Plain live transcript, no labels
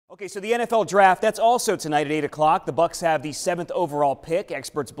Okay, so the NFL draft, that's also tonight at 8 o'clock. The Bucs have the 7th overall pick.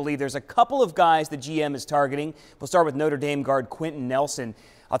 Experts believe there's a couple of guys the GM is targeting. We'll start with Notre Dame guard Quentin Nelson.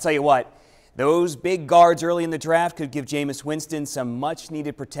 I'll tell you what, those big guards early in the draft could give Jameis Winston some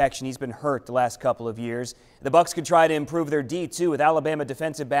much-needed protection. He's been hurt the last couple of years. The Bucs could try to improve their D, too, with Alabama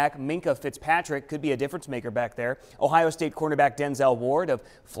defensive back Minkah Fitzpatrick. Could be a difference-maker back there. Ohio State cornerback Denzel Ward of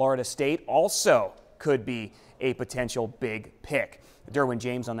Florida State also could be a potential big pick. Derwin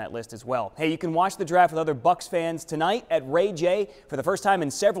James on that list as well. Hey, you can watch the draft with other Bucs fans tonight at Ray J. For the first time in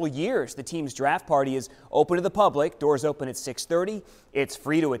several years, the team's draft party is open to the public. Doors open at 6:30. It's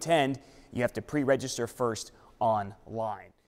free to attend. You have to pre-register first online.